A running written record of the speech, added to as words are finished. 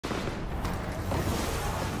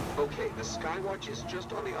Okay, the Skywatch is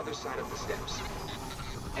just on the other side of the steps.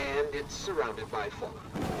 And it's surrounded by fog.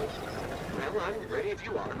 Well, I'm ready if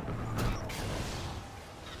you are.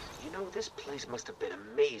 You know, this place must have been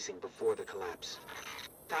amazing before the collapse.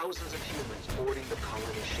 Thousands of humans boarding the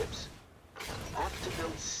colony ships. Off to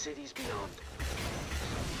build cities beyond.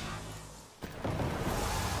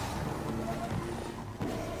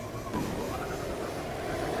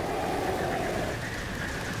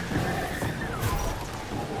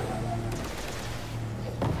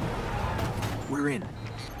 We're in.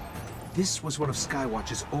 This was one of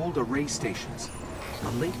Skywatch's old array stations,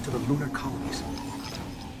 a link to the lunar colonies.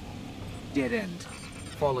 Dead end.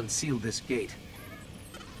 Fallen sealed this gate.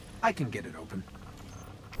 I can get it open.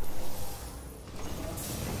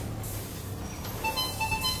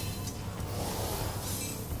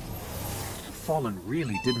 Fallen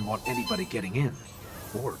really didn't want anybody getting in,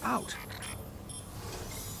 or out.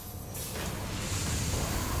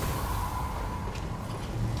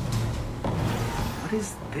 What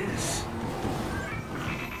is this?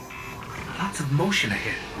 Lots of motion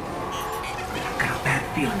ahead. I've got a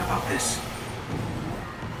bad feeling about this.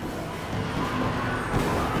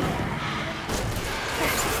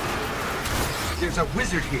 There's a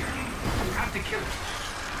wizard here. You have to kill him.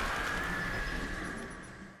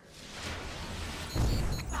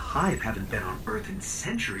 The Hive haven't been on Earth in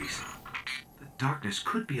centuries. The darkness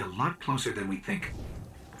could be a lot closer than we think.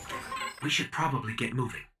 We should probably get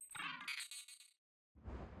moving.